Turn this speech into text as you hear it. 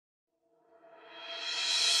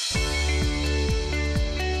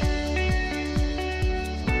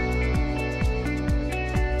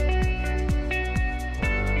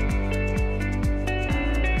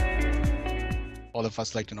all of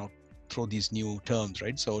us like to throw these new terms,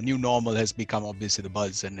 right? So new normal has become obviously the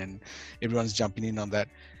buzz, and then everyone's jumping in on that.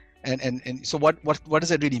 And so what does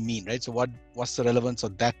that really mean, right? So what's the relevance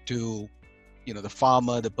of that to the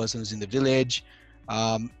farmer, the person who's in the village?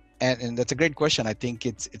 And that's a great question. I think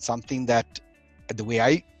it's something that, the way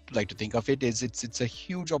I like to think of it, is it's a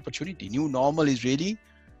huge opportunity. New normal is really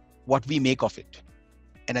what we make of it,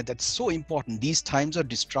 and that's so important. These times of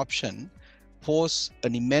disruption pose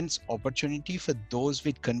an immense opportunity for those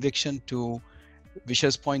with conviction, to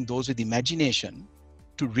Vish's point, those with imagination,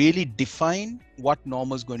 to really define what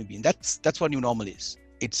normal is going to be. And that's what new normal is.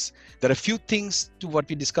 There are a few things to what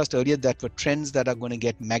we discussed earlier that were trends that are going to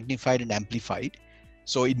get magnified and amplified.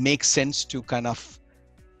 So it makes sense to kind of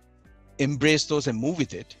embrace those and move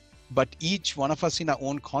with it. But each one of us in our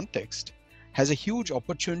own context has a huge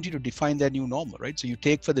opportunity to define their new normal, right? So you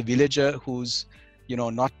take for the villager who's,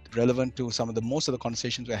 not relevant to most of the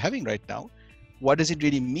conversations we're having right now. What does it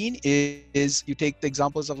really mean is you take the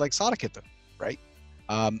examples of like Saraketa, right?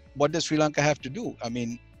 What does Sri Lanka have to do? I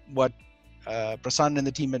mean, what Prasanna and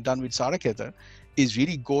the team have done with Saraketa is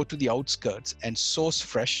really go to the outskirts and source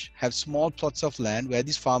fresh, have small plots of land where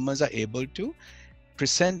these farmers are able to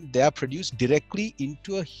present their produce directly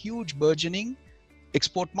into a huge burgeoning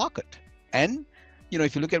export market. And,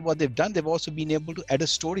 if you look at what they've done, they've also been able to add a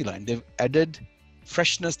storyline. They've added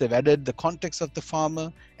freshness, they've added the context of the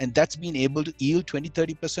farmer, and that's been able to yield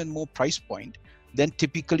 20-30% more price point than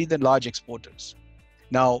typically the large exporters.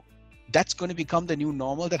 Now, that's going to become the new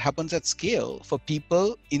normal that happens at scale for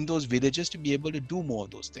people in those villages to be able to do more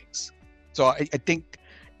of those things. So I think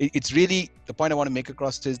it's really, the point I want to make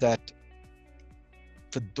across is that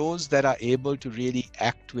for those that are able to really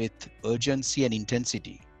act with urgency and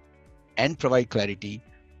intensity and provide clarity,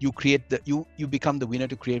 you become the winner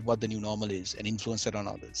to create what the new normal is and influence that on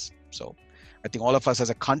others. So I think all of us as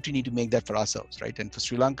a country need to make that for ourselves, right? And for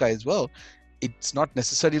Sri Lanka as well, it's not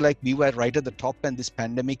necessarily like we were right at the top and this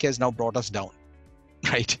pandemic has now brought us down,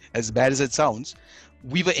 right? As bad as it sounds,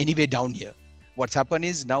 we were anyway down here. What's happened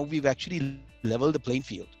is now we've actually leveled the playing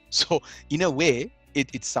field. So in a way,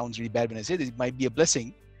 it sounds really bad when I say this, it might be a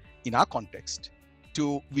blessing in our context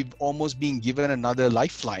we've almost been given another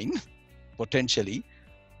lifeline, potentially,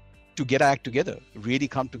 to get our act together, really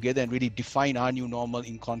come together and really define our new normal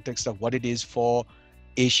in context of what it is for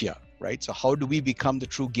Asia, right? So how do we become the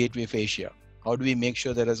true gateway for Asia? How do we make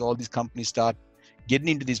sure that as all these companies start getting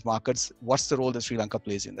into these markets, what's the role that Sri Lanka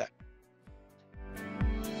plays in that?